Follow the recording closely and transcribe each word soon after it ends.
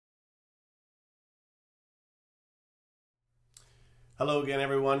Hello again,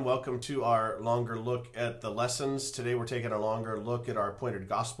 everyone. Welcome to our longer look at the lessons. Today we're taking a longer look at our appointed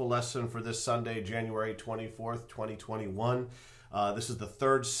gospel lesson for this Sunday, January 24th, 2021. This is the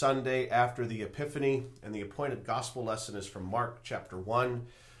third Sunday after the Epiphany, and the appointed gospel lesson is from Mark chapter 1,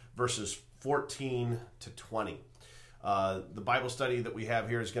 verses 14 to 20. The Bible study that we have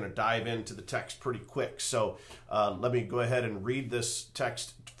here is going to dive into the text pretty quick. So let me go ahead and read this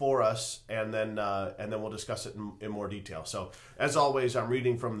text for us, and then we'll discuss it in more detail. So as always, I'm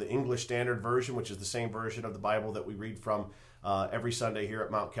reading from the English Standard Version, which is the same version of the Bible that we read from every Sunday here at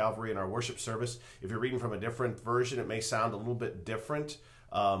Mount Calvary in our worship service. If you're reading from a different version, it may sound a little bit different,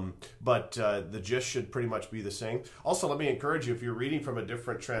 but the gist should pretty much be the same. Also, let me encourage you, if you're reading from a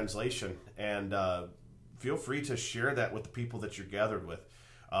different translation, and feel free to share that with the people that you're gathered with.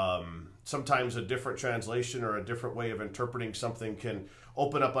 Sometimes a different translation or a different way of interpreting something can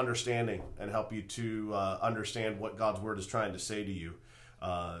open up understanding and help you to understand what God's Word is trying to say to you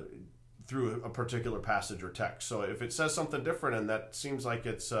through a particular passage or text. So if it says something different and that seems like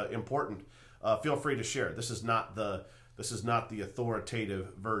it's important, feel free to share. This is not the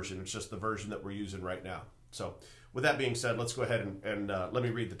authoritative version. It's just the version that we're using right now. So with that being said, let's go ahead and let me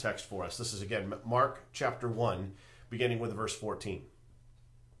read the text for us. This is, again, Mark chapter 1, beginning with verse 14.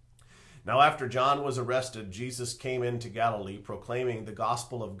 Now after John was arrested, Jesus came into Galilee, proclaiming the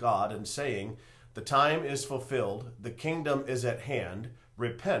gospel of God and saying, "The time is fulfilled, the kingdom is at hand,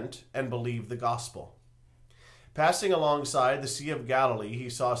 repent and believe the gospel." Passing alongside the Sea of Galilee, he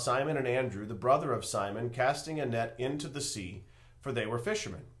saw Simon and Andrew, the brother of Simon, casting a net into the sea, for they were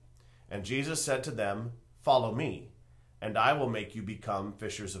fishermen. And Jesus said to them, "Follow me, and I will make you become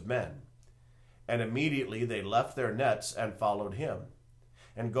fishers of men." And immediately they left their nets and followed him.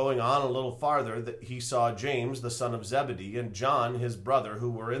 And going on a little farther, he saw James, the son of Zebedee, and John, his brother, who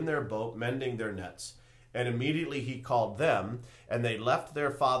were in their boat mending their nets. And immediately he called them, and they left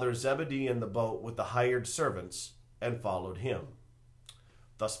their father Zebedee in the boat with the hired servants and followed him.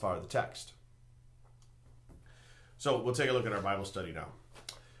 Thus far the text. So we'll take a look at our Bible study now.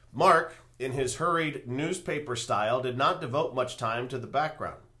 Mark, in his hurried newspaper style, did not devote much time to the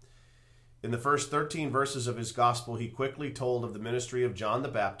background. In the first 13 verses of his gospel, he quickly told of the ministry of John the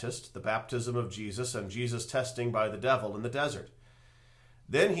Baptist, the baptism of Jesus, and Jesus' testing by the devil in the desert.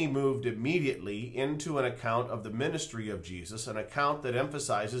 Then he moved immediately into an account of the ministry of Jesus, an account that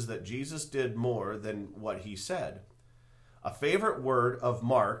emphasizes that Jesus did more than what he said. A favorite word of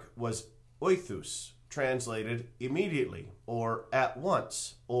Mark was oithus, translated immediately, or at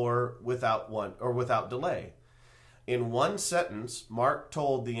once, or without delay. In one sentence, Mark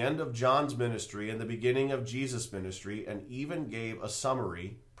told the end of John's ministry and the beginning of Jesus' ministry, and even gave a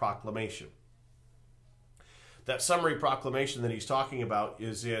summary proclamation. That summary proclamation that he's talking about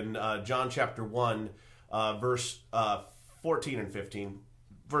is in John chapter 1, verse 14 and 15.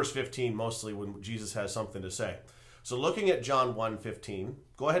 Verse 15 mostly, when Jesus has something to say. So looking at John 1:15,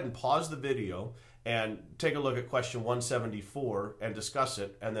 go ahead and pause the video and take a look at question 174 and discuss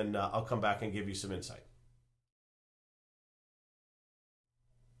it, and then I'll come back and give you some insight.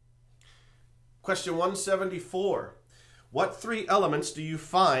 Question 174. What three elements do you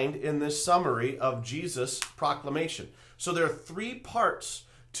find in this summary of Jesus' proclamation? So there are three parts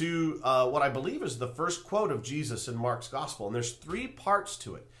to what I believe is the first quote of Jesus in Mark's gospel, and there's three parts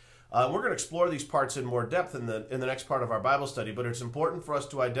to it. We're going to explore these parts in more depth in the next part of our Bible study, but it's important for us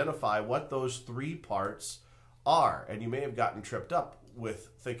to identify what those three parts are. And you may have gotten tripped up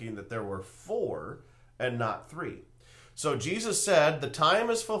with thinking that there were four and not three. So Jesus said, "The time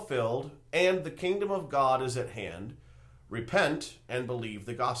is fulfilled and the kingdom of God is at hand. Repent and believe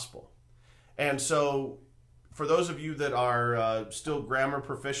the gospel." And so for those of you that are still grammar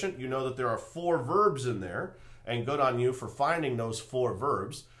proficient, you know that there are four verbs in there, and good on you for finding those four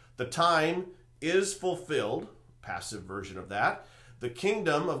verbs. The time is fulfilled, passive version of that. The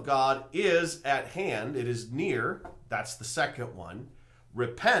kingdom of God is at hand. It is near. That's the second one.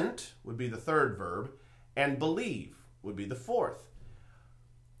 Repent would be the third verb, and believe would be the fourth.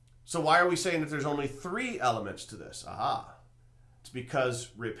 So why are we saying that there's only three elements to this? Aha. It's because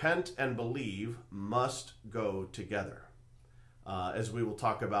repent and believe must go together. As we will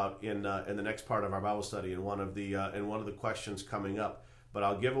talk about in the next part of our Bible study in one of the questions coming up. But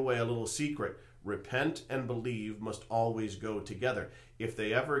I'll give away a little secret. Repent and believe must always go together. If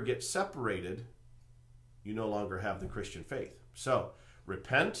they ever get separated, you no longer have the Christian faith. So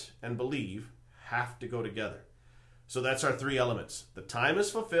repent and believe have to go together. So that's our three elements. The time is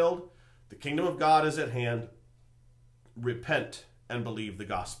fulfilled. The kingdom of God is at hand. Repent and believe the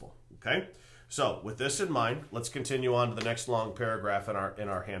gospel. Okay? So with this in mind, let's continue on to the next long paragraph in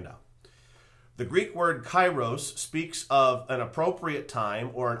our handout. The Greek word kairos speaks of an appropriate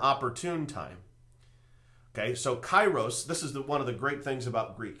time or an opportune time. Okay, so kairos, this is one of the great things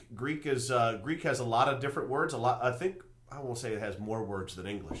about Greek. Greek has a lot of different words. I won't say it has more words than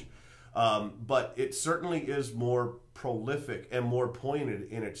English, but it certainly is more prolific and more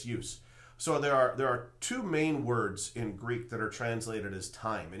pointed in its use. So there are two main words in Greek that are translated as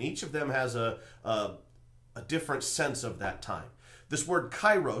time, and each of them has a different sense of that time. This word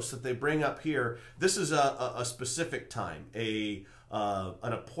kairos that they bring up here, this is a specific time, an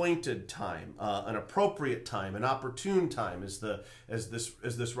appointed time, an appropriate time, an opportune time, as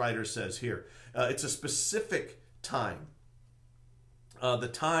this writer says here. It's a specific time. The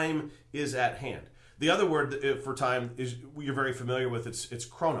time is at hand. The other word for time is you're very familiar with. It's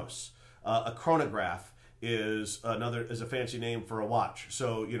chronos. A chronograph is a fancy name for a watch.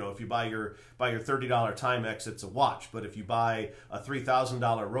 So if you buy your $30 Timex, it's a watch. But if you buy a $3,000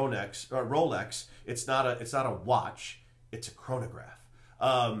 Rolex, it's not a watch. It's a chronograph.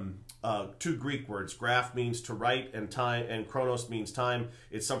 Two Greek words. Graph means to write, and time, and chronos means time.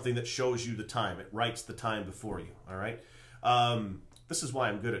 It's something that shows you the time. It writes the time before you. All right. This is why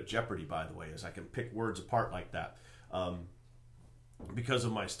I'm good at Jeopardy, by the way, is I can pick words apart like that. Because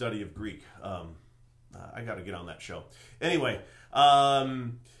of my study of Greek. I got to get on that show. Anyway,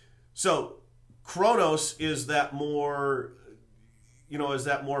 so chronos is that more,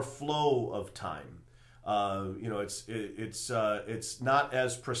 flow of time. It's not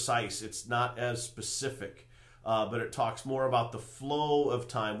as precise. It's not as specific, but it talks more about the flow of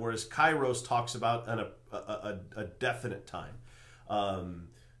time, whereas kairos talks about a definite time.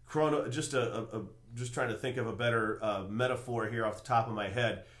 Just trying to think of a better metaphor here off the top of my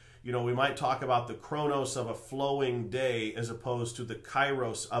head. We might talk about the chronos of a flowing day as opposed to the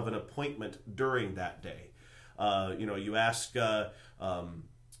kairos of an appointment during that day. You ask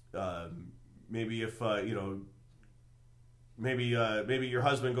maybe if maybe your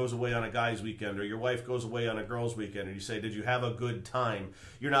husband goes away on a guy's weekend, or your wife goes away on a girl's weekend, and you say, did you have a good time?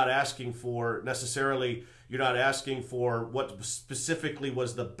 You're not asking for what specifically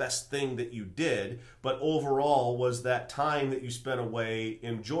was the best thing that you did, but overall, was that time that you spent away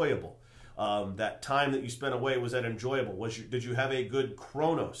enjoyable? That time that you spent away, was that enjoyable? Did you have a good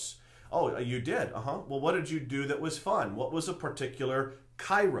chronos? Oh, you did. Well, what did you do that was fun? What was a particular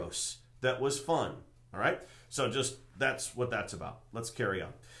kairos that was fun? All right. So that's what that's about. Let's carry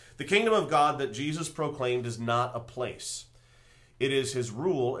on. The kingdom of God that Jesus proclaimed is not a place. It is his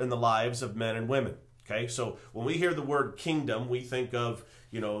rule in the lives of men and women. Okay, so when we hear the word kingdom, we think of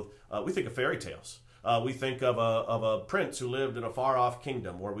fairy tales. We think of a prince who lived in a far off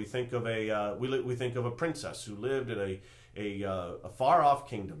kingdom, or we think of a princess who lived in a far off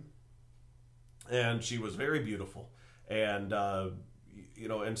kingdom, and she was very beautiful, and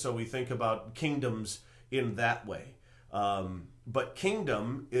and so we think about kingdoms in that way. But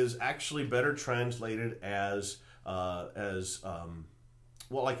kingdom is actually better translated as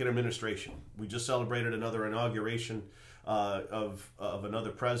like an administration. We just celebrated another inauguration of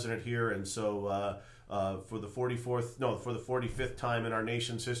another president here, and so for the 45th time in our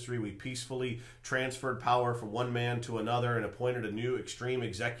nation's history, we peacefully transferred power from one man to another and appointed a new extreme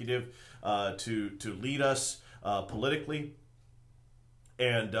executive to lead us politically.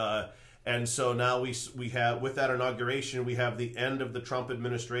 And so now we have, with that inauguration, we have the end of the Trump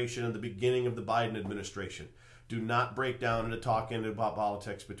administration and the beginning of the Biden administration. Do not break down into talking about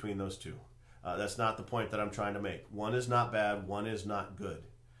politics between those two. That's not the point that I'm trying to make. One is not bad. One is not good.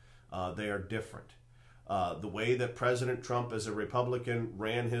 They are different. The way that President Trump as a Republican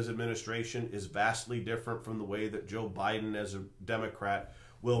ran his administration is vastly different from the way that Joe Biden as a Democrat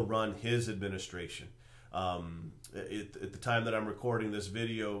will run his administration. At the time that I'm recording this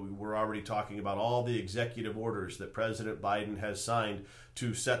video, we're already talking about all the executive orders that President Biden has signed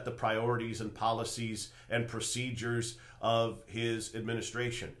to set the priorities and policies and procedures of his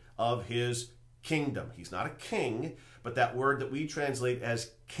administration, of his kingdom. He's not a king, but that word that we translate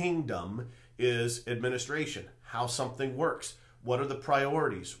as kingdom is administration, how something works. What are the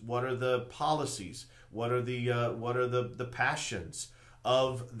priorities? What are the policies? What are the passions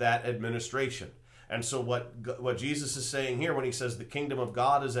of that administration? And so what Jesus is saying here when he says the kingdom of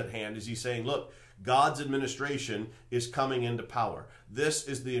God is at hand is he's saying, look, God's administration is coming into power. This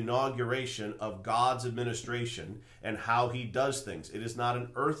is the inauguration of God's administration and how he does things. It is not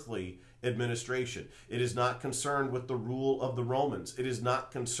an earthly administration. It is not concerned with the rule of the Romans. It is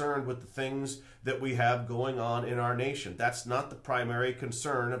not concerned with the things that we have going on in our nation. That's not the primary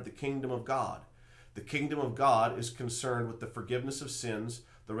concern of the kingdom of God. The kingdom of God is concerned with the forgiveness of sins,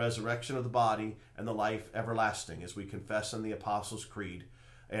 the resurrection of the body, and the life everlasting, as we confess in the Apostles' Creed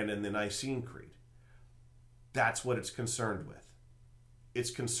and in the Nicene Creed. That's what it's concerned with.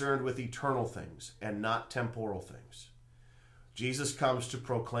 It's concerned with eternal things and not temporal things. Jesus comes to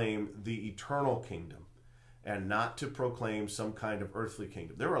proclaim the eternal kingdom and not to proclaim some kind of earthly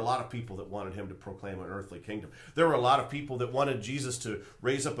kingdom. There were a lot of people that wanted him to proclaim an earthly kingdom. There were a lot of people that wanted Jesus to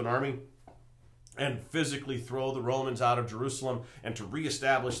raise up an army and physically throw the Romans out of Jerusalem and to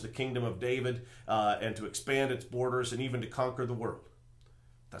reestablish the kingdom of David and to expand its borders and even to conquer the world.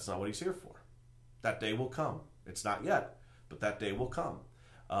 That's not what he's here for. That day will come. It's not yet, but that day will come.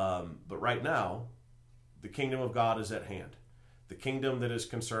 But right now, the kingdom of God is at hand. The kingdom that is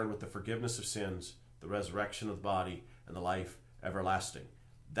concerned with the forgiveness of sins, the resurrection of the body, and the life everlasting.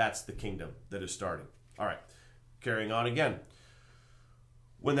 That's the kingdom that is starting. All right, carrying on again.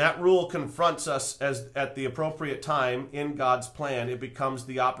 When that rule confronts us at the appropriate time in God's plan, it becomes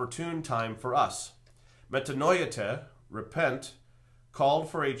the opportune time for us. Metanoiete, repent, called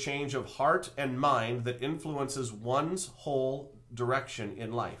for a change of heart and mind that influences one's whole direction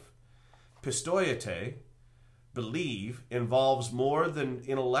in life. Pistoiete, believe, involves more than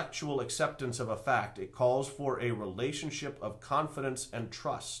intellectual acceptance of a fact. It calls for a relationship of confidence and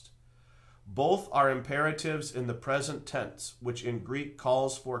trust. Both are imperatives in the present tense, which in Greek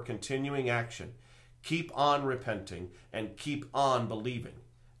calls for continuing action. Keep on repenting and keep on believing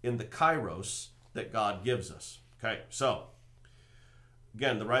in the kairos that God gives us. Okay, so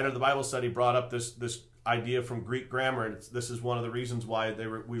again, the writer of the Bible study brought up this idea from Greek grammar, and this is one of the reasons why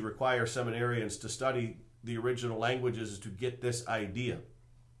we require seminarians to study the original languages, is to get this idea.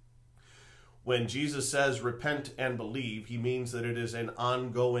 When Jesus says repent and believe, he means that it is an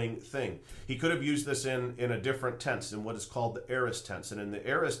ongoing thing. He could have used this in a different tense, in what is called the aorist tense. And in the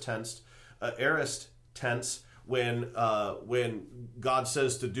aorist tense, when God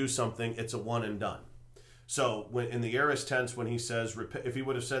says to do something, it's a one and done. So when in the aorist tense, when he says, if he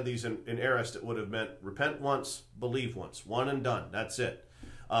would have said these in aorist, it would have meant repent once, believe once, one and done. That's it.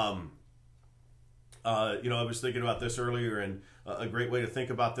 I was thinking about this earlier, and a great way to think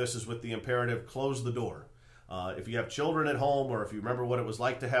about this is with the imperative, close the door. If you have children at home, or if you remember what it was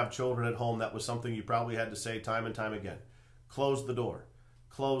like to have children at home, that was something you probably had to say time and time again. Close the door.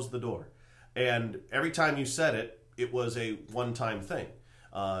 Close the door. And every time you said it, it was a one-time thing.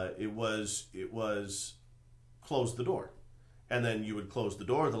 It was close the door. And then you would close the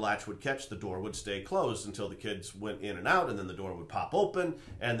door, the latch would catch, the door would stay closed until the kids went in and out, and then the door would pop open,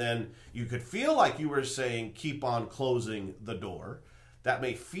 and then you could feel like you were saying, keep on closing the door. That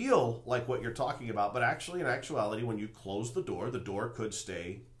may feel like what you're talking about, but actually, in actuality, when you close the door could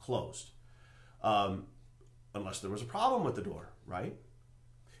stay closed. Unless there was a problem with the door, right?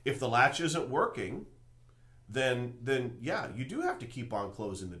 If the latch isn't working, then yeah, you do have to keep on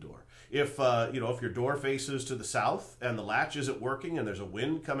closing the door. If if your door faces to the south and the latch isn't working and there's a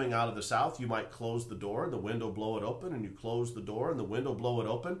wind coming out of the south, you might close the door and the wind will blow it open, and you close the door and the wind will blow it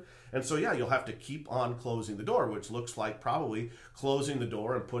open. And so yeah, you'll have to keep on closing the door, which looks like probably closing the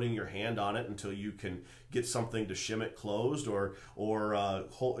door and putting your hand on it until you can get something to shim it closed, or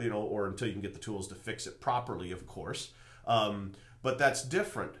until you can get the tools to fix it properly, of course. But that's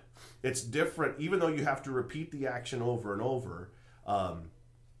different. It's different, even though you have to repeat the action over and over.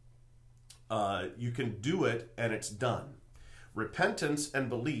 You can do it and it's done. Repentance and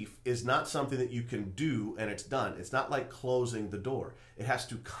belief is not something that you can do and it's done. It's not like closing the door. It has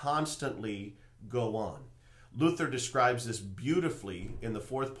to constantly go on. Luther describes this beautifully in the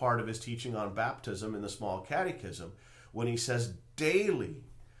fourth part of his teaching on baptism in the Small Catechism, when he says daily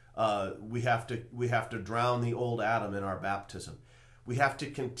we have to drown the old Adam in our baptism. We have to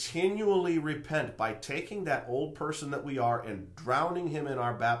continually repent by taking that old person that we are and drowning him in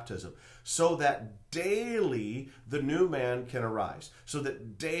our baptism, so that daily the new man can arise, so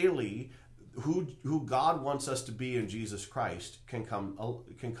that daily who God wants us to be in Jesus Christ can come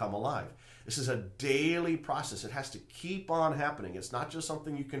alive. This is a daily process. It has to keep on happening. It's not just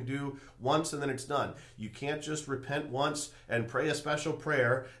something you can do once and then it's done. You can't just repent once and pray a special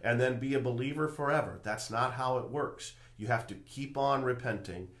prayer and then be a believer forever. That's not how it works. You have to keep on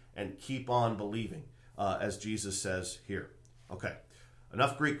repenting and keep on believing, as Jesus says here. Okay,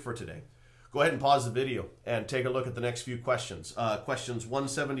 enough Greek for today. Go ahead and pause the video and take a look at the next few questions. Questions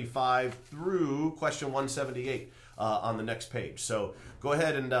 175 through question 178 on the next page. So go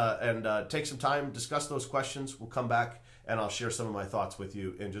ahead and take some time, discuss those questions. We'll come back and I'll share some of my thoughts with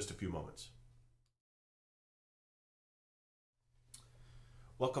you in just a few moments.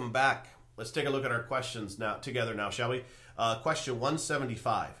 Welcome back. Let's take a look at our questions together now, shall we? Question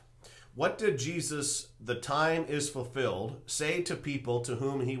 175. What did Jesus, the time is fulfilled, say to people to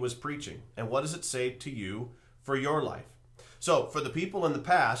whom he was preaching? And what does it say to you for your life? So for the people in the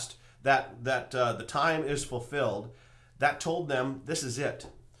past, that the time is fulfilled, that told them this is it.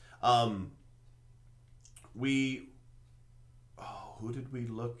 Who did we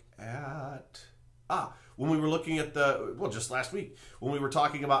look at? When we were looking at just last week, when we were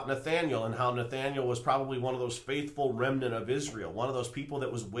talking about Nathanael and how Nathanael was probably one of those faithful remnant of Israel, one of those people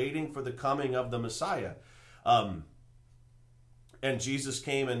that was waiting for the coming of the Messiah. And Jesus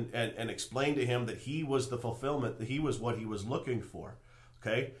came and explained to him that he was the fulfillment, that he was what he was looking for.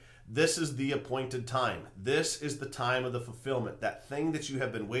 Okay? This is the appointed time. This is the time of the fulfillment. That thing that you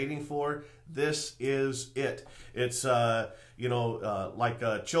have been waiting for, this is it. It's, like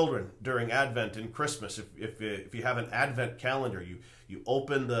children during Advent and Christmas. If you have an Advent calendar, you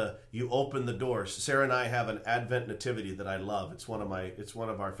open the doors. Sarah and I have an Advent nativity that I love. It's one of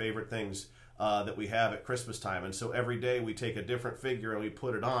our favorite things that we have at Christmas time. And so every day we take a different figure and we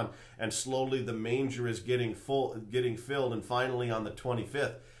put it on, and slowly the manger is getting filled, and finally on the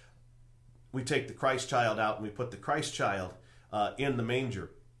 25th, we take the Christ child out and we put the Christ child in the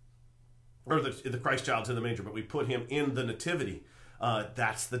manger. Or the Christ child's in the manger, but we put him in the nativity.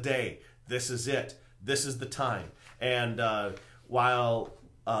 That's the day. This is it. This is the time. And while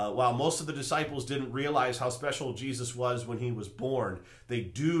most of the disciples didn't realize how special Jesus was when he was born, they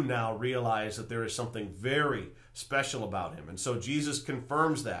do now realize that there is something very special about him. And so Jesus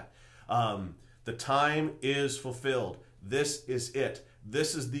confirms that. The time is fulfilled. This is it.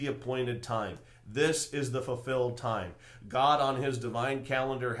 This is the appointed time. This is the fulfilled time. God on his divine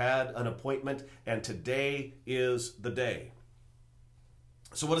calendar had an appointment, and today is the day.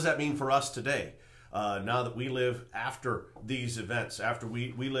 So what does that mean for us today? Now that we live after these events, after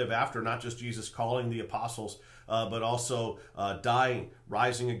we live after not just Jesus calling the apostles, but also dying,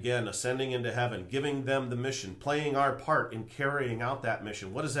 rising again, ascending into heaven, giving them the mission, playing our part in carrying out that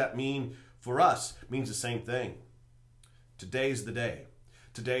mission. What does that mean for us? It means the same thing. Today's the day.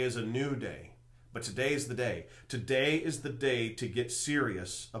 Today is a new day, but today is the day. Today is the day to get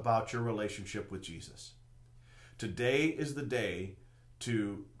serious about your relationship with Jesus. Today is the day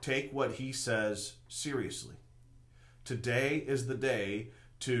to take what he says seriously. Today is the day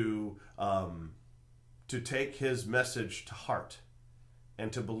to take his message to heart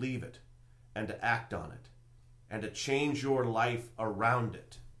and to believe it and to act on it and to change your life around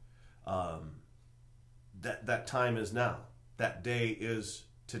it. That time is now. That day is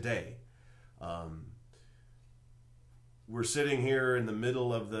today. We're sitting here in the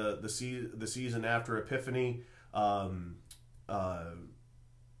middle of the season after Epiphany.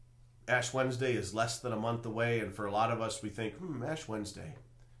 Ash Wednesday is less than a month away, and for a lot of us, we think, Ash Wednesday,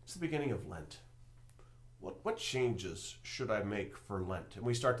 it's the beginning of Lent. What changes should I make for Lent? And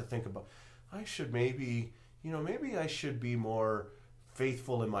we start to think about, I should maybe I should be more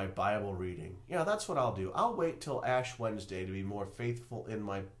faithful in my Bible reading. Yeah, that's what I'll do. I'll wait till Ash Wednesday to be more faithful in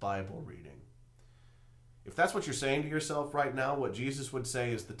my Bible reading. If that's what you're saying to yourself right now, what Jesus would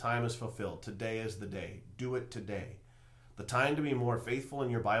say is the time is fulfilled. Today is the day. Do it today. The time to be more faithful in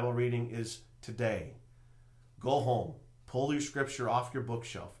your Bible reading is today. Go home. Pull your scripture off your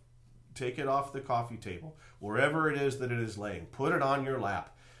bookshelf. Take it off the coffee table. Wherever it is that it is laying. Put it on your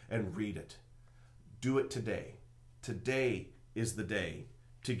lap and read it. Do it today. Today is the day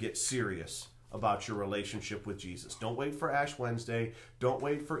to get serious about your relationship with Jesus. Don't wait for Ash Wednesday. Don't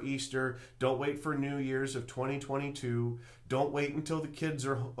wait for Easter. Don't wait for New Year's of 2022. Don't wait until the kids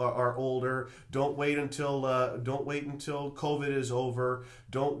are older. Don't wait until COVID is over.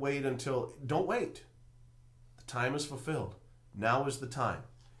 Don't wait. The time is fulfilled. Now is the time.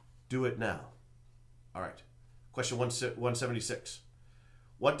 Do it now. All right. Question 176.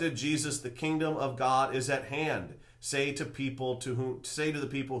 What did Jesus, the kingdom of God is at hand, say to the people to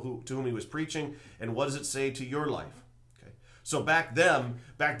whom he was preaching, and what does it say to your life? Okay. So back then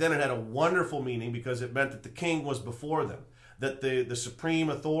it had a wonderful meaning because it meant that the king was before them, that the supreme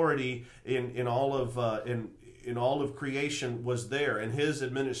authority in all of creation was there, and his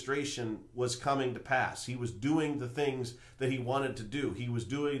administration was coming to pass. He was doing the things that he wanted to do. He was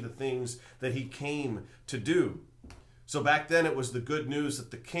doing the things that he came to do. So back then it was the good news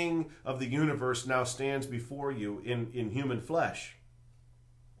that the King of the universe now stands before you in human flesh.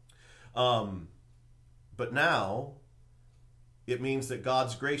 But now it means that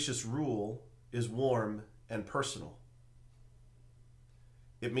God's gracious rule is warm and personal.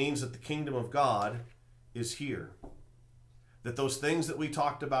 It means that the kingdom of God is here. That those things that we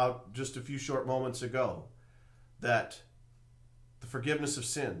talked about just a few short moments ago, that the forgiveness of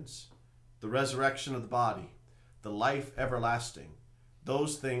sins, the resurrection of the body, the life everlasting,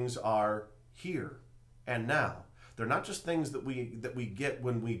 those things are here and now. They're not just things that we get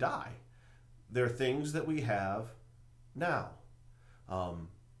when we die. They're things that we have now.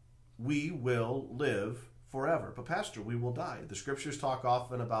 we will live forever. But Pastor, we will die. The scriptures talk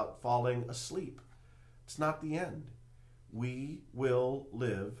often about falling asleep. It's not the end. We will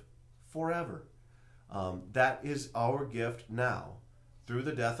live forever. That is our gift now through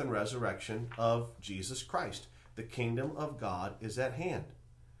the death and resurrection of Jesus Christ. The kingdom of God is at hand.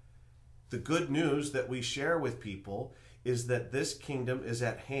 The good news that we share with people is that this kingdom is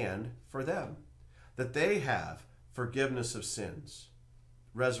at hand for them, that they have forgiveness of sins,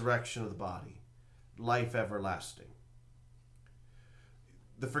 resurrection of the body, life everlasting.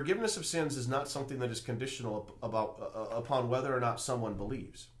 The forgiveness of sins is not something that is conditional upon whether or not someone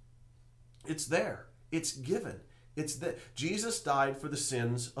believes. It's there. It's given. It's that Jesus died for the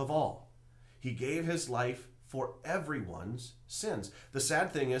sins of all. He gave his life for everyone's sins. The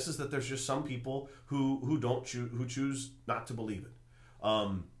sad thing is that there's just some people who choose not to believe it.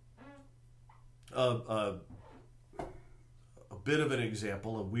 A bit of an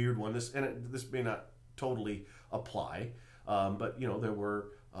example, a weird one. This may not totally apply, but there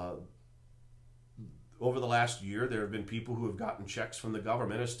were over the last year there have been people who have gotten checks from the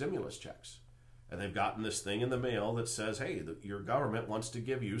government as stimulus checks. And they've gotten this thing in the mail that says, hey, your government wants to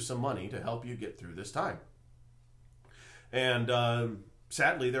give you some money to help you get through this time. And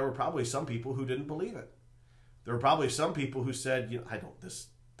sadly, there were probably some people who didn't believe it. There were probably some people who said, this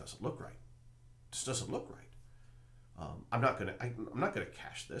doesn't look right. This doesn't look right. I'm not gonna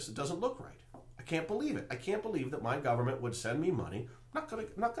cash this. It doesn't look right. I can't believe it. I can't believe that my government would send me money. I'm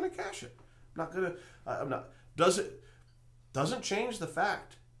not gonna cash it. Doesn't change the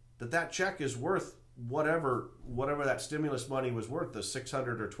fact that check is worth whatever that stimulus money was worth, the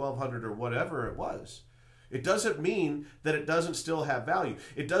 $600 or $1,200 or whatever it was. It doesn't mean that it doesn't still have value.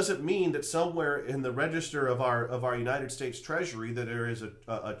 It doesn't mean that somewhere in the register of our United States Treasury that there is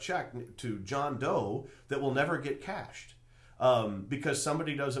a check to John Doe that will never get cashed because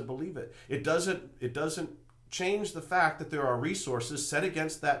somebody doesn't believe it. It doesn't change the fact that there are resources set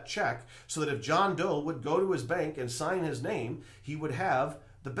against that check so that if John Doe would go to his bank and sign his name, he would have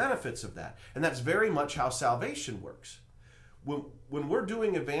the benefits of that. And that's very much how salvation works. When we're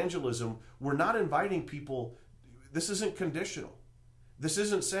doing evangelism, we're not inviting people. This isn't conditional. This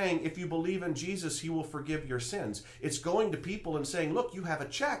isn't saying if you believe in Jesus, he will forgive your sins. It's going to people and saying, look, you have a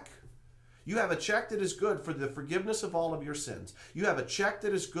check. You have a check that is good for the forgiveness of all of your sins. You have a check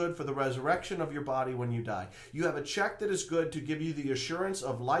that is good for the resurrection of your body when you die. You have a check that is good to give you the assurance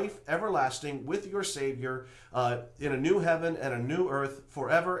of life everlasting with your Savior in a new heaven and a new earth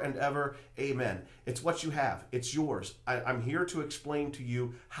forever and ever. Amen. It's what you have. It's yours. I'm here to explain to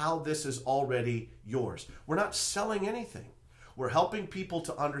you how this is already yours. We're not selling anything. We're helping people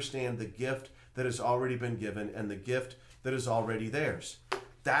to understand the gift that has already been given and the gift that is already theirs.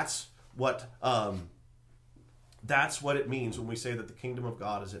 That's what it means when we say that the kingdom of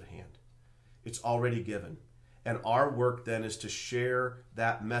God is at hand. It's already given. And our work then is to share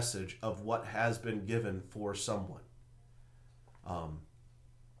that message of what has been given for someone.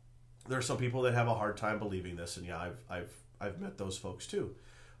 There are some people that have a hard time believing this, and yeah, I've met those folks too.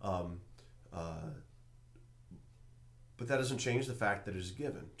 But that doesn't change the fact that it is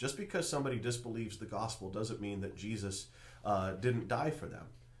given. Just because somebody disbelieves the gospel doesn't mean that Jesus didn't die for them.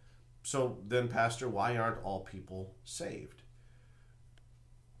 So then, Pastor, why aren't all people saved?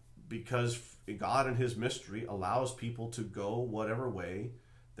 Because God in his mystery allows people to go whatever way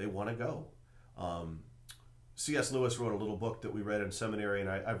they want to go. C.S. Lewis wrote a little book that we read in seminary, and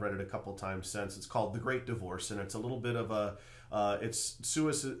I've read it a couple times since. It's called The Great Divorce, and it's a little bit of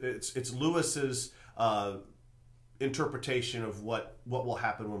it's Lewis's interpretation of what will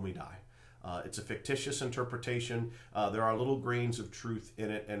happen when we die. It's a fictitious interpretation. There are little grains of truth in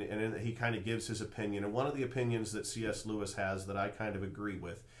it, and in it he kind of gives his opinion. And one of the opinions that C.S. Lewis has that I kind of agree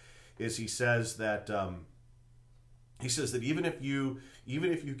with is he says that even if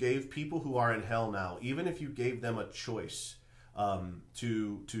you gave people who are in hell now, even if you gave them a choice in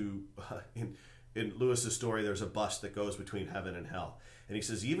Lewis's story, there's a bus that goes between heaven and hell. And he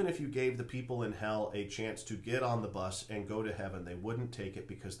says, even if you gave the people in hell a chance to get on the bus and go to heaven, they wouldn't take it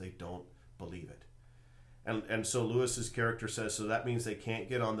because they don't believe it. And so Lewis's character says, so that means they can't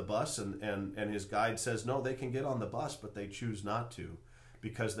get on the bus, and his guide says, no, they can get on the bus, but they choose not to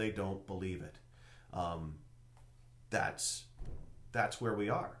because they don't believe it. That's where we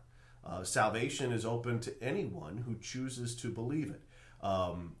are. Salvation is open to anyone who chooses to believe it.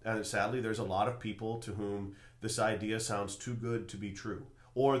 And sadly, there's a lot of people to whom this idea sounds too good to be true,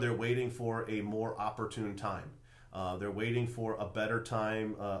 or they're waiting for a more opportune time. They're waiting for a better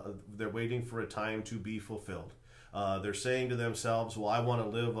time. They're waiting for a time to be fulfilled. They're saying to themselves, well, I want to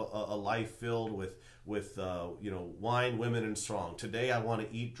live a life filled wine, women, and song. Today I want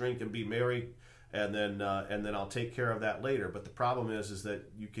to eat, drink, and be merry, and then I'll take care of that later. But the problem is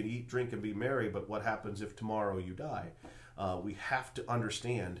that you can eat, drink, and be merry, but what happens if tomorrow you die? We have to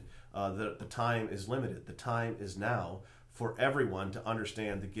understand that the time is limited. The time is now for everyone to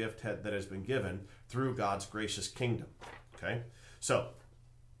understand the gift that has been given through God's gracious kingdom. Okay? So,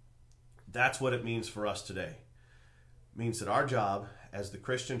 that's what it means for us today. It means that our job as the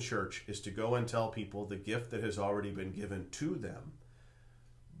Christian church is to go and tell people the gift that has already been given to them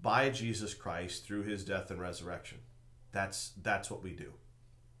by Jesus Christ through his death and resurrection. That's what we do.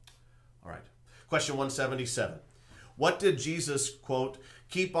 All right. Question 177. What did Jesus, quote,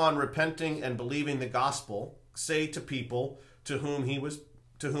 keep on repenting and believing the gospel, say to people to whom he was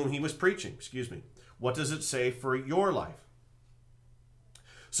preaching? What does it say for your life?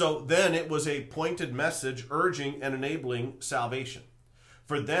 So then it was a pointed message urging and enabling salvation.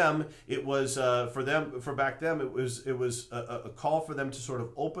 For them, it was back then it was a call for them to sort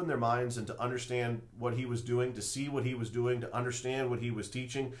of open their minds and to understand what he was doing, to see what he was doing, to understand what he was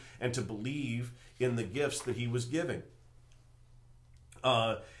teaching, and to believe in the gifts that he was giving.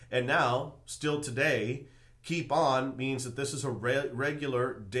 And now, still today, keep on means that this is a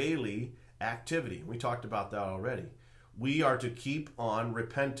regular daily activity. We talked about that already. We are to keep on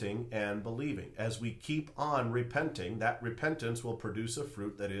repenting and believing. As we keep on repenting, that repentance will produce a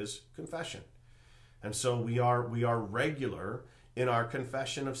fruit that is confession. And so we are regular in our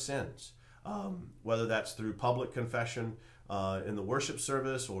confession of sins, whether that's through public confession in the worship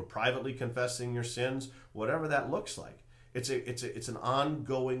service or privately confessing your sins, whatever that looks like. It's an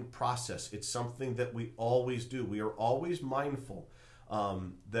ongoing process. It's something that we always do. We are always mindful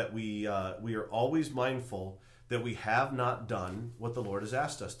that we are always mindful that we have not done what the Lord has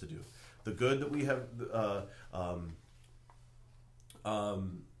asked us to do. The good that we have,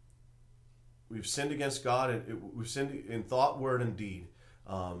 we've sinned against God, and we've sinned in thought, word, and deed,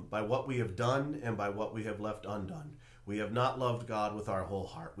 by what we have done and by what we have left undone. We have not loved God with our whole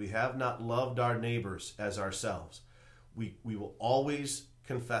heart. We have not loved our neighbors as ourselves. We will always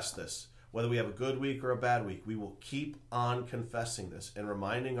confess this. Whether we have a good week or a bad week, we will keep on confessing this and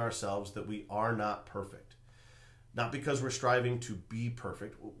reminding ourselves that we are not perfect. Not because we're striving to be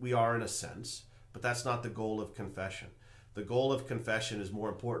perfect. We are in a sense, but that's not the goal of confession. The goal of confession is more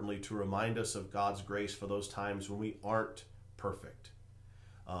importantly to remind us of God's grace for those times when we aren't perfect.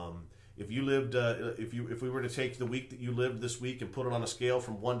 If you lived, if we were to take the week that you lived this week and put it on a scale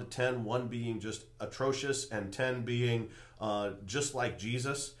from 1 to 10, 1 being just atrocious and 10 being just like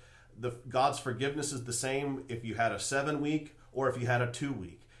Jesus, God's forgiveness is the same if you had a 7 week or if you had a 2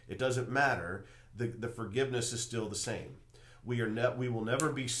 week. It doesn't matter. The forgiveness is still the same. We will never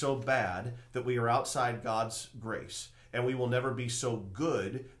be so bad that we are outside God's grace, and we will never be so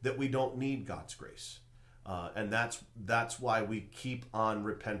good that we don't need God's grace. And that's why we keep on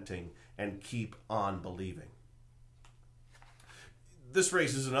repenting and keep on believing. This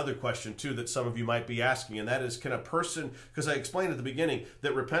raises another question too that some of you might be asking, and that is, can a person, because I explained at the beginning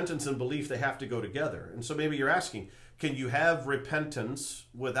that repentance and belief, they have to go together. And so maybe you're asking, can you have repentance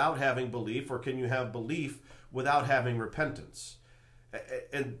without having belief, or can you have belief without having repentance?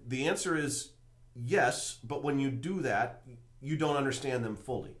 And the answer is yes, but when you do that, you don't understand them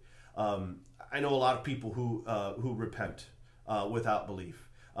fully. I know a lot of people who repent without belief.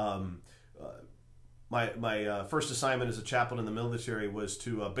 My first assignment as a chaplain in the military was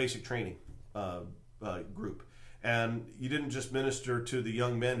to a basic training group. And you didn't just minister to the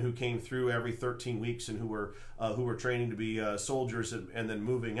young men who came through every 13 weeks and who were training to be soldiers and then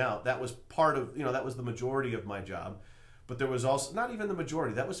moving out. That was part of, that was the majority of my job. But there was also, not even the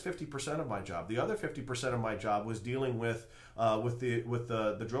majority, that was 50% of my job. The other 50% of my job was dealing with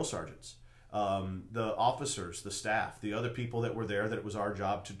the drill sergeants, the officers, the staff, the other people that were there, that it was our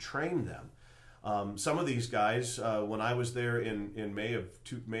job to train them. Some of these guys, when I was there in May of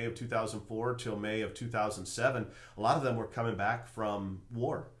 2004 till May of 2007, a lot of them were coming back from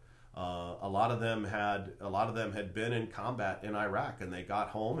war. A lot of them had been in combat in Iraq, and they got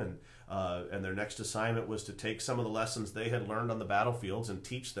home, and their next assignment was to take some of the lessons they had learned on the battlefields and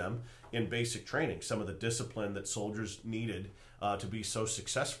teach them in basic training, some of the discipline that soldiers needed to be so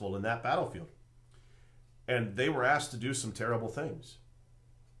successful in that battlefield. And they were asked to do some terrible things.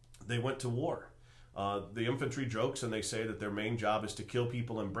 They went to war. The infantry jokes and they say that their main job is to kill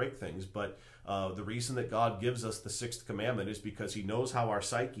people and break things, but the reason that God gives us the 6th commandment is because he knows how our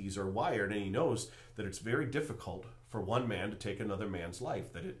psyches are wired, and he knows that it's very difficult for one man to take another man's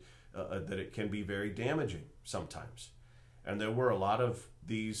life, that it can be very damaging sometimes. And there were a lot of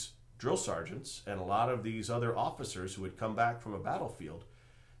these drill sergeants and a lot of these other officers who had come back from a battlefield,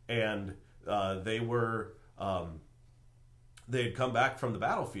 and They were they had come back from the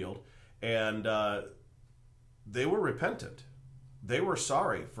battlefield, and they were repentant. They were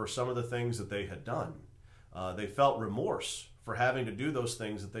sorry for some of the things that they had done. They felt remorse for having to do those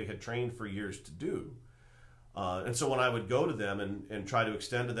things that they had trained for years to do. And so when I would go to them and try to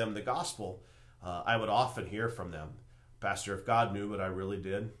extend to them the gospel, I would often hear from them, Pastor, if God knew what I really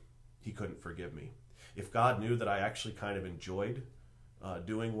did, he couldn't forgive me. If God knew that I actually kind of enjoyed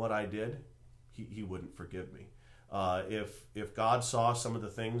doing what I did, he wouldn't forgive me. If God saw some of the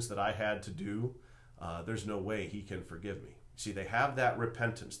things that I had to do, there's no way he can forgive me. See, they have that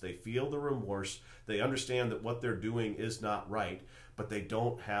repentance. They feel the remorse. They understand that what they're doing is not right, but they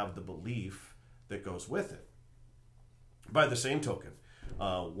don't have the belief that goes with it. By the same token,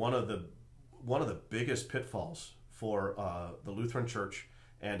 one of the biggest pitfalls for the Lutheran Church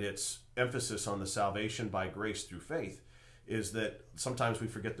and its emphasis on the salvation by grace through faith is that sometimes we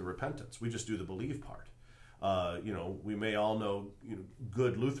forget the repentance. We just do the believe part. We may all know,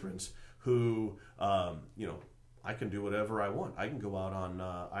 good Lutherans who, I can do whatever I want. I can go out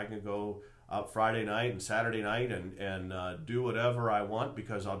I can go out Friday night and Saturday night and do whatever I want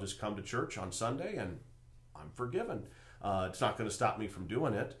because I'll just come to church on Sunday and I'm forgiven. It's not going to stop me from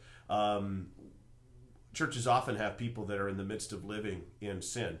doing it. Churches often have people that are in the midst of living in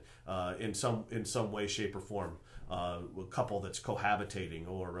sin, in some way, shape, or form. A couple that's cohabitating,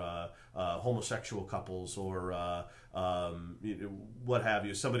 or homosexual couples, or what have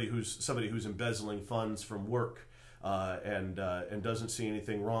you. Somebody who's embezzling funds from work, and doesn't see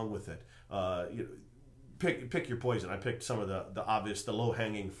anything wrong with it. Pick your poison. I picked some of the obvious, the low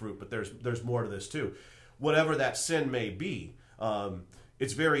hanging fruit, but there's more to this too. Whatever that sin may be,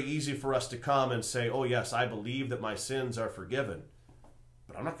 it's very easy for us to come and say, oh yes, I believe that my sins are forgiven,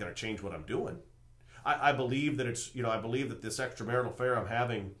 but I'm not going to change what I'm doing. I believe that I believe that this extramarital affair I'm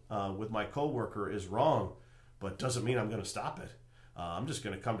having with my coworker is wrong, but doesn't mean I'm going to stop it. I'm just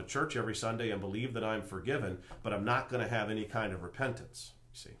going to come to church every Sunday and believe that I'm forgiven, but I'm not going to have any kind of repentance.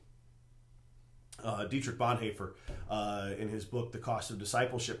 You see, Dietrich Bonhoeffer, in his book The Cost of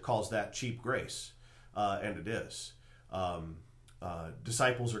Discipleship, calls that cheap grace, and it is.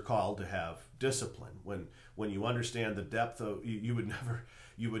 Disciples are called to have discipline. When you understand the depth of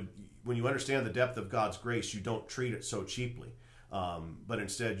when you understand the depth of God's grace, you don't treat it so cheaply, but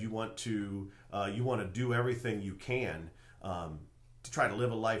instead you want to do everything you can to try to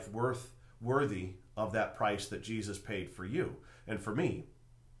live a life worthy of that price that Jesus paid for you and for me.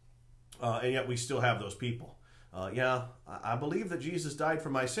 And yet we still have those people. I believe that Jesus died for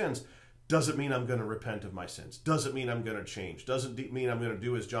my sins. Doesn't mean I'm going to repent of my sins. Doesn't mean I'm going to change. Doesn't mean I'm going to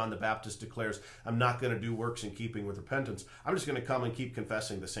do as John the Baptist declares, I'm not going to do works in keeping with repentance. I'm just going to come and keep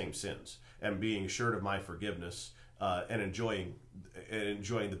confessing the same sins and being assured of my forgiveness and enjoying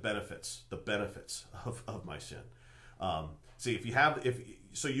the benefits of my sin. See,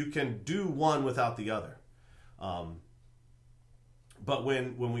 so you can do one without the other. But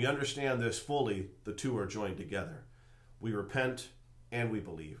when we understand this fully, the two are joined together. We repent and we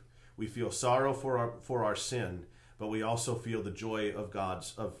believe. We feel sorrow for our sin, but we also feel the joy of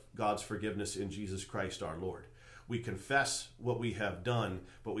God's forgiveness in Jesus Christ our Lord. We confess what we have done,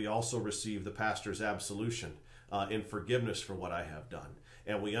 but we also receive the pastor's absolution in forgiveness for what I have done.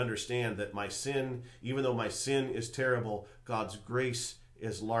 And we understand that my sin, even though my sin is terrible, God's grace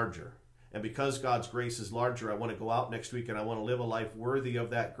is larger. And because God's grace is larger, I want to go out next week and I want to live a life worthy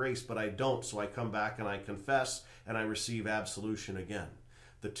of that grace, but I don't. So I come back and I confess and I receive absolution again.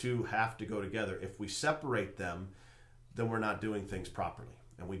 The two have to go together. If we separate them, then we're not doing things properly.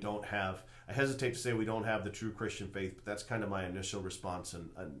 And we don't have, I hesitate to say we don't have the true Christian faith, but that's kind of my initial response.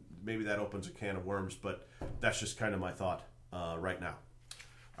 And maybe that opens a can of worms, but that's just kind of my thought right now.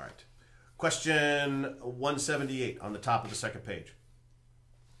 All right. Question 178 on the top of the second page.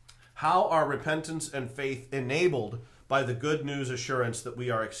 How are repentance and faith enabled by the good news assurance that we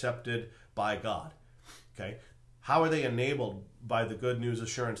are accepted by God? Okay. How are they enabled by the good news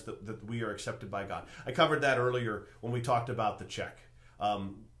assurance that we are accepted by God? I covered that earlier when we talked about the check.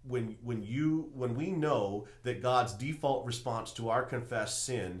 When we know that God's default response to our confessed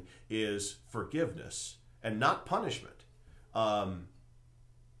sin is forgiveness and not punishment,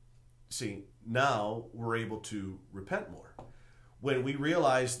 see, now we're able to repent more. When we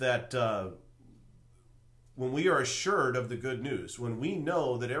realize that when we are assured of the good news, when we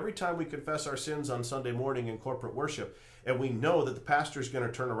know that every time we confess our sins on Sunday morning in corporate worship, and we know that the pastor is going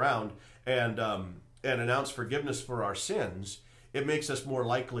to turn around and announce forgiveness for our sins, it makes us more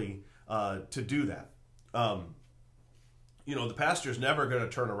likely to do that. The pastor's never going to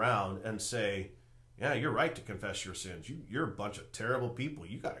turn around and say, Yeah, you're right to confess your sins. You're a bunch of terrible people.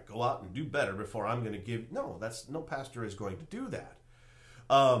 You got to go out and do better before I'm going to give. No, no pastor is going to do that.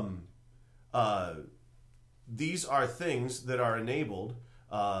 These are things that are enabled.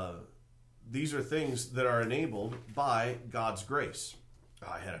 These are things that are enabled by God's grace.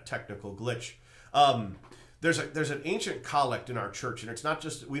 Oh, I had a technical glitch. There's an ancient collect in our church, and it's not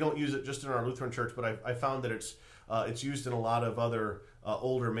just, we don't use it just in our Lutheran church, but I found that it's used in a lot of other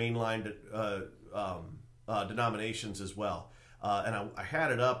older mainline denominations as well. And I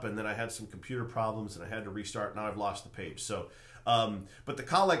had it up, and then I had some computer problems, and I had to restart. Now I've lost the page. So, but the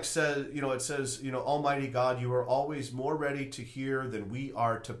collect says, it says, Almighty God, you are always more ready to hear than we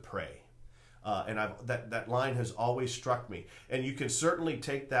are to pray. And that line has always struck me. And you can certainly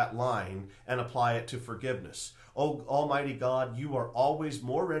take that line and apply it to forgiveness. Oh, Almighty God, you are always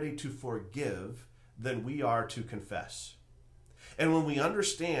more ready to forgive than we are to confess. And when we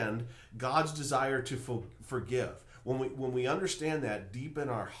understand God's desire to forgive, when we understand that deep in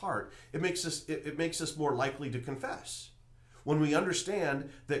our heart, it makes us more likely to confess. When we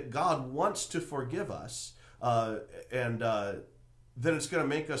understand that God wants to forgive us, then it's going to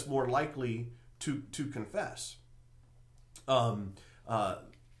make us more likely to confess.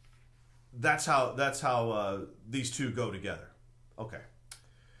 That's how these two go together. Okay.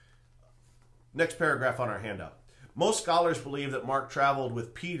 Next paragraph on our handout. Most scholars believe that Mark traveled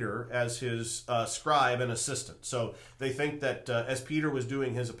with Peter as his scribe and assistant. So they think that as Peter was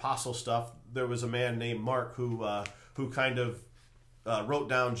doing his apostle stuff, there was a man named Mark who kind of wrote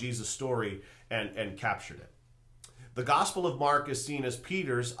down Jesus' story and captured it. The Gospel of Mark is seen as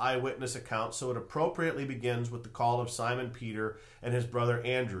Peter's eyewitness account, so it appropriately begins with the call of Simon Peter and his brother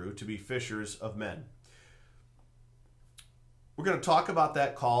Andrew to be fishers of men. We're going to talk about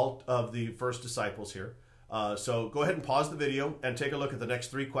that call of the first disciples here. So go ahead and pause the video and take a look at the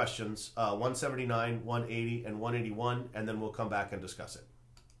next three questions, 179, 180, and 181, and then we'll come back and discuss it.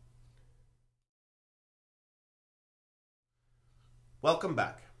 Welcome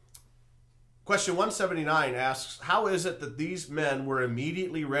back. Question 179 asks, how is it that these men were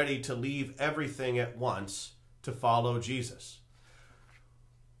immediately ready to leave everything at once to follow Jesus?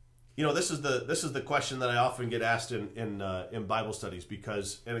 This is the question that I often get asked in Bible studies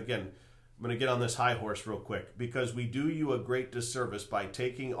because, and again, I'm going to get on this high horse real quick, because we do you a great disservice by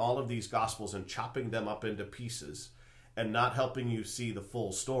taking all of these Gospels and chopping them up into pieces and not helping you see the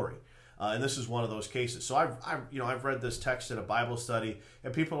full story. And this is one of those cases. So I've read this text in a Bible study,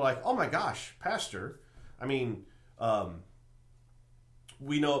 and people are like, "Oh my gosh, Pastor! I mean,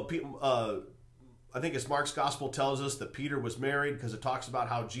 we know people. I think it's Mark's Gospel tells us that Peter was married because it talks about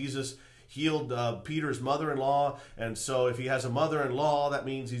how Jesus healed Peter's mother-in-law, and so if he has a mother-in-law, that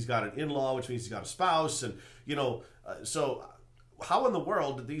means he's got an in-law, which means he's got a spouse, and so." How in the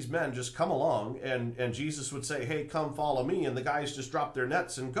world did these men just come along and Jesus would say, hey, come follow me, and the guys just drop their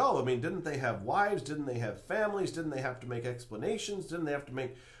nets and go? I mean, didn't they have wives? Didn't they have families? Didn't they have to make explanations? Didn't they have to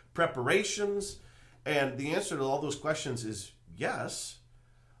make preparations? And the answer to all those questions is yes.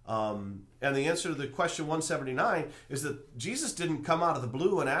 And the answer to the question 179 is that Jesus didn't come out of the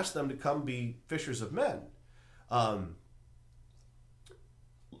blue and ask them to come be fishers of men.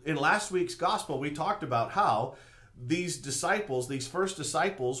 In last week's gospel, we talked about how these disciples, these first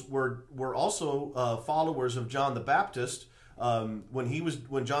disciples, were also followers of John the Baptist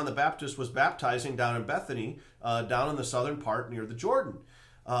when John the Baptist was baptizing down in Bethany, down in the southern part near the Jordan.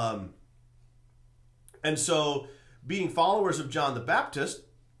 And so, being followers of John the Baptist,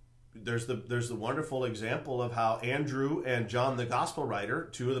 there's the wonderful example of how Andrew and John the Gospel writer,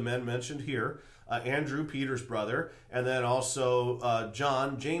 two of the men mentioned here, Andrew, Peter's brother, and then also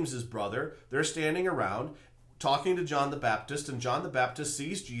John, James's brother, they're standing around talking to John the Baptist, and John the Baptist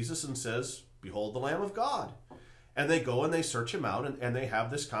sees Jesus and says, behold the Lamb of God. And they go and they search him out, and they have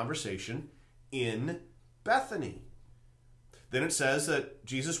this conversation in Bethany. Then it says that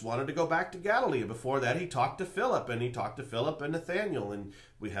Jesus wanted to go back to Galilee. Before that, he talked to Philip, and Nathanael, and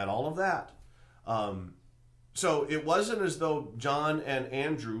we had all of that. So it wasn't as though John and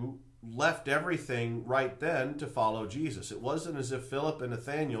Andrew left everything right then to follow Jesus. It wasn't as if Philip and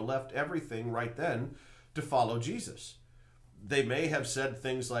Nathanael left everything right then to follow Jesus. They may have said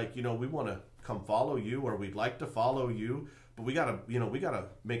things like, we want to come follow you, or we'd like to follow you, but we gotta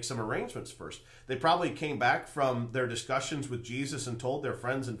make some arrangements first. They probably came back from their discussions with Jesus and told their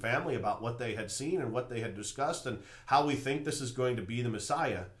friends and family about what they had seen and what they had discussed and how we think this is going to be the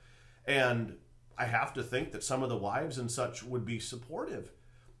Messiah. And I have to think that some of the wives and such would be supportive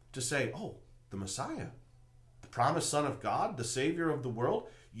to say, oh, the Messiah, the promised Son of God, the Savior of the world,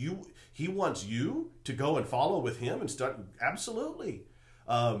 he wants you to go and follow with him and start. Absolutely.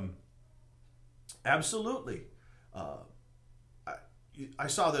 Absolutely. I, I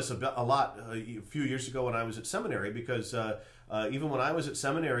saw this a lot a few years ago when I was at seminary, because even when I was at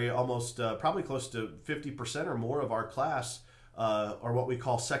seminary, almost probably close to 50% or more of our class are what we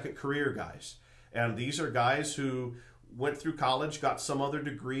call second career guys. And these are guys who went through college, got some other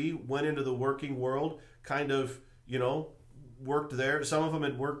degree, went into the working world, kind of, worked there. Some of them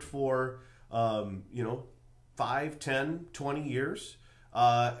had worked for, 5, 10, 20 years.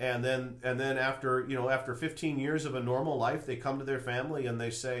 And then after 15 years of a normal life, they come to their family and they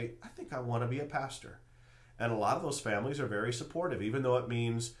say, I think I want to be a pastor. And a lot of those families are very supportive, even though it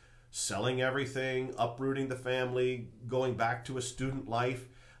means selling everything, uprooting the family, going back to a student life,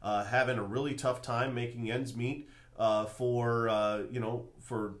 having a really tough time making ends meet for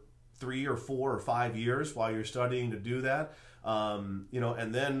 3 or 4 or 5 years while you're studying to do that.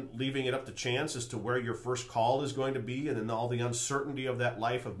 And then leaving it up to chance as to where your first call is going to be, and then all the uncertainty of that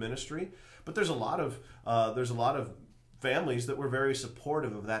life of ministry. But there's a lot of families that were very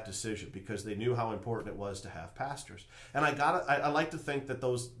supportive of that decision because they knew how important it was to have pastors. And I like to think that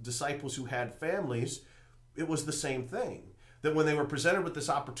those disciples who had families, it was the same thing. That when they were presented with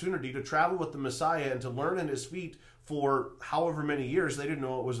this opportunity to travel with the Messiah and to learn at his feet for however many years, they didn't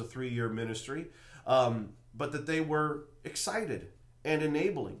know it was a 3-year ministry, but that they were excited and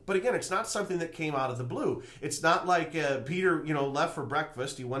enabling. But again, it's not something that came out of the blue. It's not like Peter, left for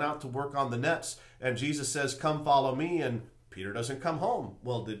breakfast. He went out to work on the nets, and Jesus says, "Come, follow me." And Peter doesn't come home.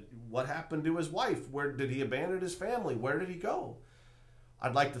 Well, what happened to his wife? Where did he abandon his family? Where did he go?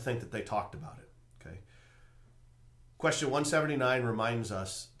 I'd like to think that they talked about it. Okay. Question 179 reminds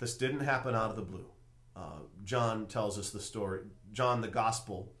us this didn't happen out of the blue. John tells us the story. John the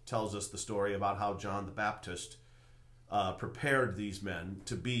Gospel tells us the story about how John the Baptist prepared these men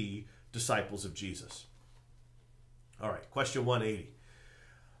to be disciples of Jesus. All right, question 180.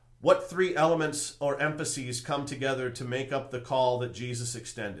 What 3 elements or emphases come together to make up the call that Jesus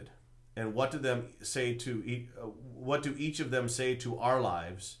extended? And what do each of them say to our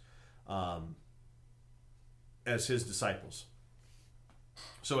lives as his disciples?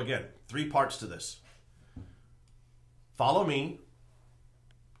 So again, 3 parts to this. Follow me.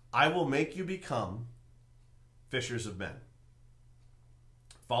 I will make you become fishers of men.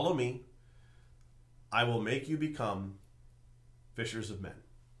 Follow me. I will make you become fishers of men.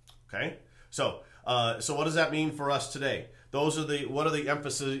 Okay? So what does that mean for us today? What are the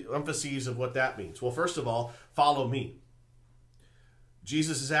emphases of what that means? Well, first of all, follow me.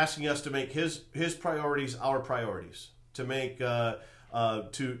 Jesus is asking us to make his priorities our priorities, to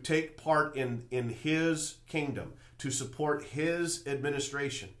take part in his kingdom, to support his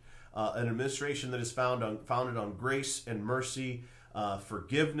administration, an administration that is founded on grace and mercy,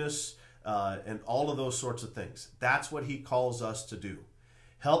 forgiveness, and all of those sorts of things. That's what he calls us to do.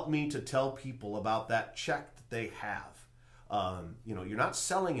 Help me to tell people about that check that they have. You're not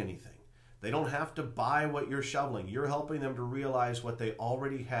selling anything. They don't have to buy what you're shoveling. You're helping them to realize what they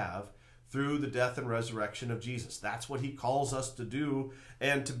already have through the death and resurrection of Jesus. That's what he calls us to do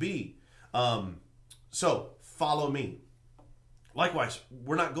and to be. So follow me. Likewise,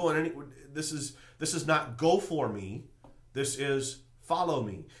 we're not going anywhere. This is not go for me. This is follow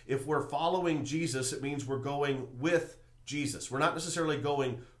me. If we're following Jesus, it means we're going with Jesus. We're not necessarily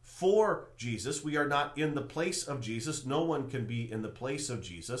going for Jesus. We are not in the place of Jesus. No one can be in the place of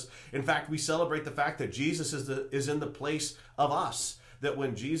Jesus. In fact, we celebrate the fact that Jesus is in the place of us. That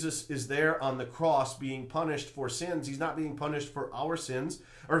when Jesus is there on the cross being punished for sins, he's not being punished for our sins,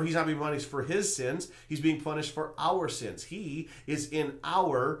 or he's not being punished for his sins. He's being punished for our sins. He is in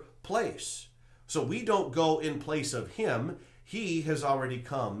our place. So we don't go in place of him. He has already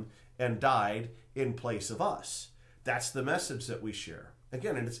come and died in place of us. That's the message that we share.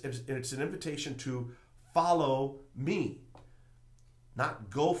 Again, and it's an invitation to follow me. Not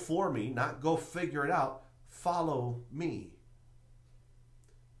go for me, not go figure it out. Follow me.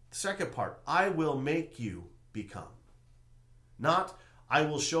 The second part, I will make you become. Not, I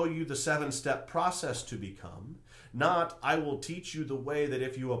will show you the 7-step process to become. Not, I will teach you the way that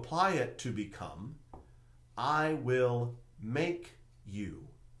if you apply it to become. I will make you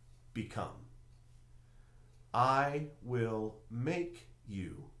become. I will make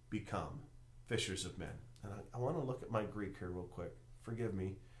you become fishers of men. And I want to look at my Greek here real quick. Forgive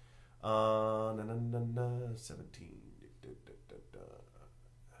me. 17.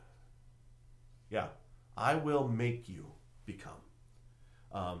 Yeah, I will make you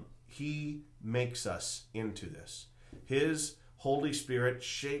become. He makes us into this. His Holy Spirit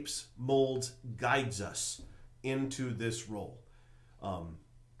shapes, molds, guides us into this role.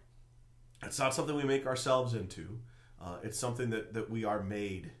 It's not something we make ourselves into. It's something that we are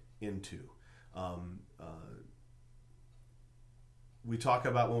made into. We talk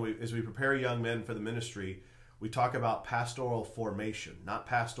about as we prepare young men for the ministry, we talk about pastoral formation, not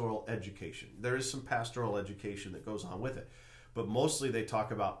pastoral education. There is some pastoral education that goes on with it, but mostly they talk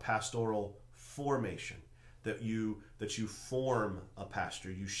about pastoral formation, that you form a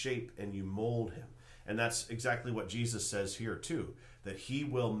pastor, you shape and you mold him. And that's exactly what Jesus says here too, that he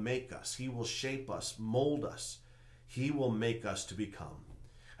will make us, he will shape us, mold us, he will make us to become.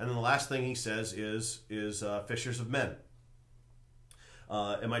 And then the last thing he says is fishers of men.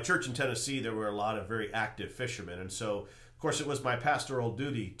 In my church in Tennessee, there were a lot of very active fishermen, and so, of course, it was my pastoral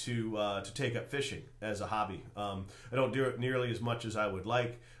duty to take up fishing as a hobby. I don't do it nearly as much as I would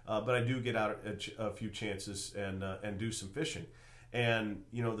like, but I do get out a few chances and do some fishing. And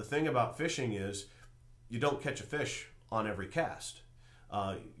you know, the thing about fishing is you don't catch a fish on every cast.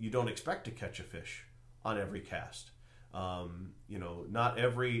 You don't expect to catch a fish on every cast. You know, not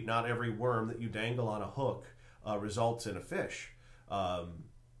every worm that you dangle on a hook results in a fish. And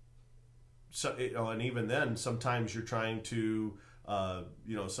even then, sometimes you're trying to,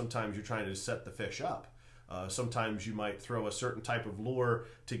 set the fish up. Sometimes you might throw a certain type of lure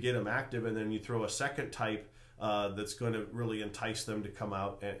to get them active, and then you throw a second type that's going to really entice them to come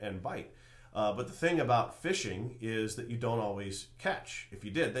out and bite. But the thing about fishing is that you don't always catch. If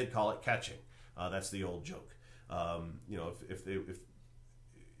you did, they'd call it catching. That's the old joke. You know,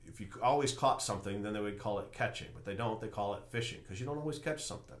 if you always caught something, then they would call it catching, but they don't. They call it fishing because you don't always catch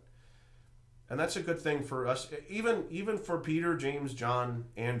something. And that's a good thing for us, even for Peter, James, John,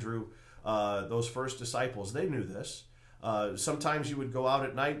 Andrew, those first disciples. They knew this. Sometimes you would go out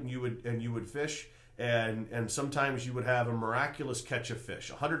at night and you would fish, and sometimes you would have a miraculous catch of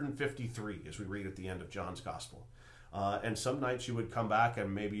fish, 153, as we read at the end of John's Gospel. And some nights you would come back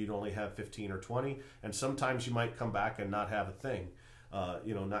and maybe you'd only have 15 or 20, and sometimes you might come back and not have a thing.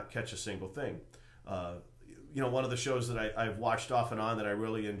 Not catch a single thing. One of the shows that I've watched off and on that I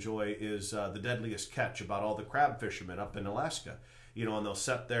really enjoy is The Deadliest Catch, about all the crab fishermen up in Alaska. You know, and they'll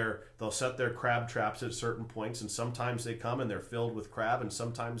set their crab traps at certain points, and sometimes they come and they're filled with crab, and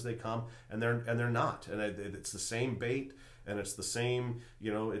sometimes they come and they're not, and it's the same bait, and it's the same,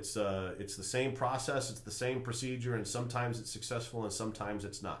 it's the same process, it's the same procedure, and sometimes it's successful and sometimes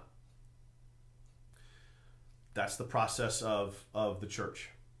it's not. That's the process of the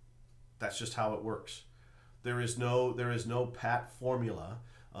church. That's just how it works. There is no pat formula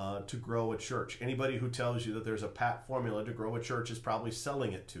to grow a church. Anybody who tells you that there's a pat formula to grow a church is probably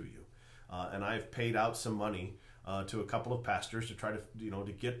selling it to you. And I've paid out some money to a couple of pastors to try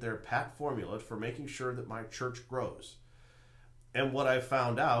to get their pat formula for making sure that my church grows. And what I've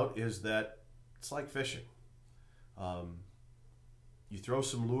found out is that it's like fishing. You throw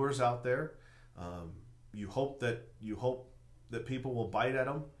some lures out there. You hope that people will bite at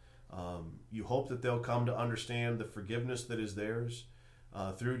them. You hope that they'll come to understand the forgiveness that is theirs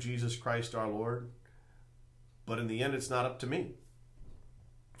through Jesus Christ our Lord. But in the end, it's not up to me.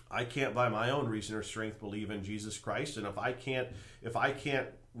 I can't by my own reason or strength believe in Jesus Christ, and if I can't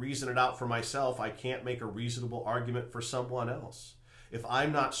reason it out for myself, I can't make a reasonable argument for someone else. If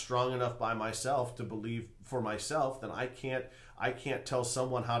I'm not strong enough by myself to believe for myself, then I can't tell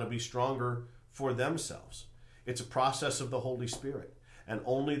someone how to be stronger for themselves. It's a process of the Holy Spirit, and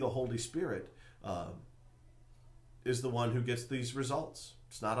only the Holy Spirit is the one who gets these results.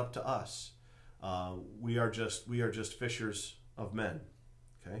 It's not up to us. We are just fishers of men.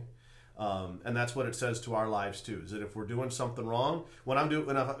 Okay, and that's what it says to our lives too. Is that if we're doing something wrong,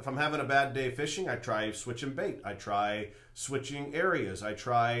 if I'm having a bad day fishing, I try switching bait. I try switching areas. I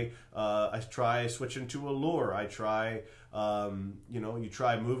try switching to a lure. I try. You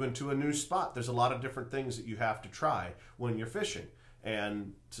try moving to a new spot. There's a lot of different things that you have to try when you're fishing.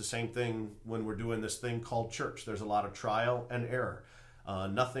 And it's the same thing when we're doing this thing called church. There's a lot of trial and error.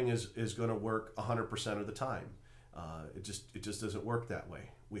 Nothing is going to work 100% of the time. It just doesn't work that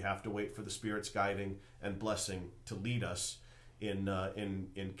way. We have to wait for the Spirit's guiding and blessing to lead us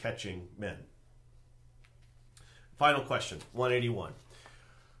in catching men. Final question, 181.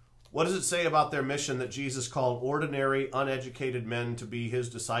 What does it say about their mission that Jesus called ordinary, uneducated men to be his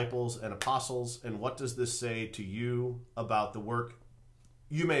disciples and apostles? And what does this say to you about the work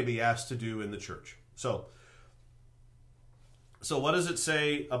you may be asked to do in the church? So what does it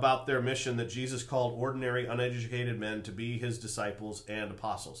say about their mission that Jesus called ordinary, uneducated men to be his disciples and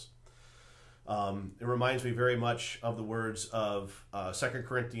apostles? It reminds me very much of the words of 2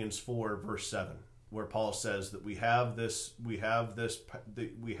 Corinthians 4, verse 7. Where Paul says that we have this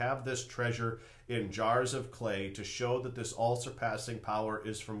treasure in jars of clay to show that this all-surpassing power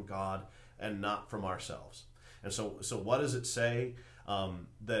is from God and not from ourselves. And so what does it say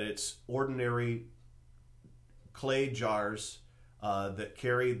that it's ordinary clay jars that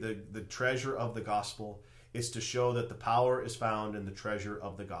carry the treasure of the gospel. It's to show that the power is found in the treasure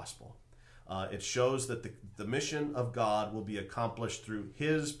of the gospel. It shows that the mission of God will be accomplished through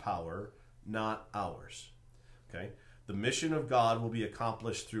his power, not ours. Okay? The mission of God will be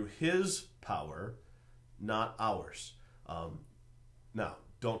accomplished through his power, not ours. Now,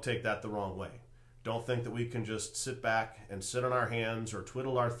 don't take that the wrong way. Don't think that we can just sit back and sit on our hands or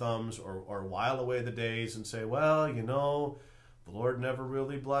twiddle our thumbs or while away the days and say, well, you know, the Lord never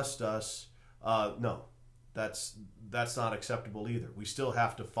really blessed us. No, that's not acceptable either. We still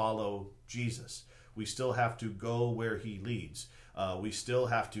have to follow Jesus. We still have to go where he leads. We still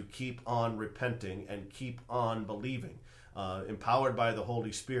have to keep on repenting and keep on believing. Empowered by the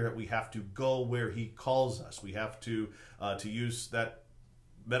Holy Spirit, we have to go where he calls us. We have to use that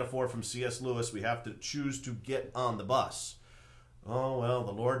metaphor from C.S. Lewis, we have to choose to get on the bus. Oh, well,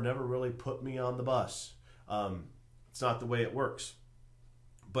 the Lord never really put me on the bus. It's not the way it works.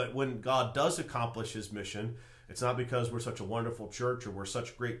 But when God does accomplish his mission, it's not because we're such a wonderful church or we're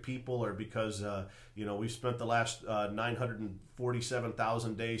such great people or because we've spent the last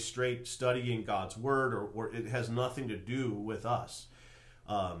 947,000 days straight studying God's word, or it has nothing to do with us.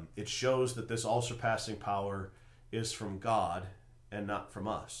 It shows that this all-surpassing power is from God and not from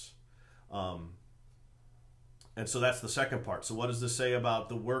us. And so that's the second part. So what does this say about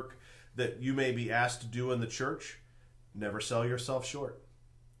the work that you may be asked to do in the church? Never sell yourself short.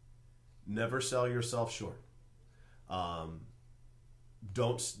 Never sell yourself short.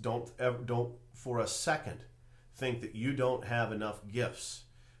 Don't for a second think that you don't have enough gifts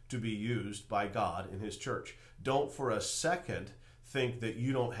to be used by God in his church. Don't for a second think that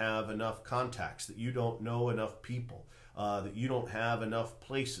you don't have enough contacts, that you don't know enough people, that you don't have enough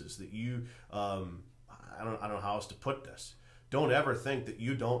places, that you I don't know how else to put this. Don't ever think that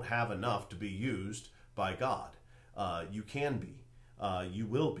you don't have enough to be used by God. You can be. You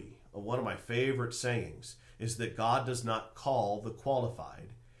will be. One of my favorite sayings is that God does not call the qualified.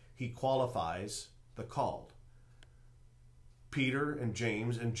 He qualifies the called. Peter and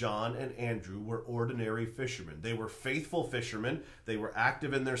James and John and Andrew were ordinary fishermen. They were faithful fishermen. They were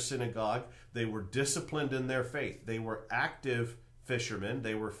active in their synagogue. They were disciplined in their faith. They were active fishermen.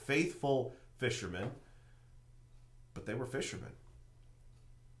 They were faithful fishermen. But they were fishermen.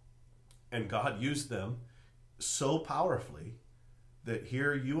 And God used them so powerfully that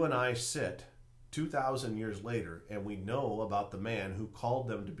here you and I sit 2,000 years later and we know about the man who called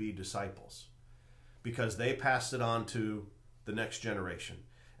them to be disciples, because they passed it on to the next generation,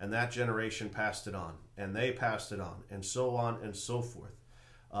 and that generation passed it on, and they passed it on, and so on and so forth.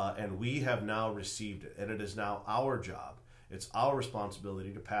 And we have now received it, and it is now our job. It's our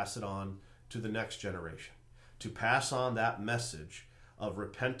responsibility to pass it on to the next generation, to pass on that message of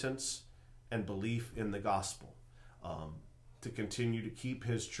repentance and belief in the gospel, to continue to keep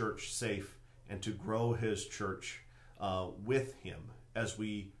his church safe and to grow his church with him as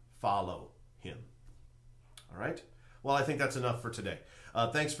we follow him. All right? Well, I think that's enough for today.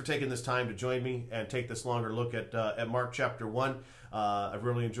 Thanks for taking this time to join me and take this longer look at Mark chapter 1. I've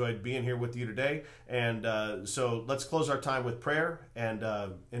really enjoyed being here with you today. And so let's close our time with prayer and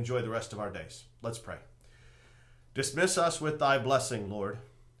enjoy the rest of our days. Let's pray. Dismiss us with thy blessing, Lord.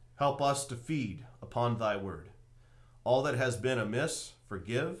 Help us to feed upon thy word. All that has been amiss,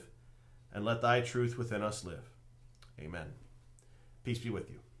 forgive, and let thy truth within us live. Amen. Peace be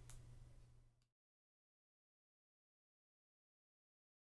with you.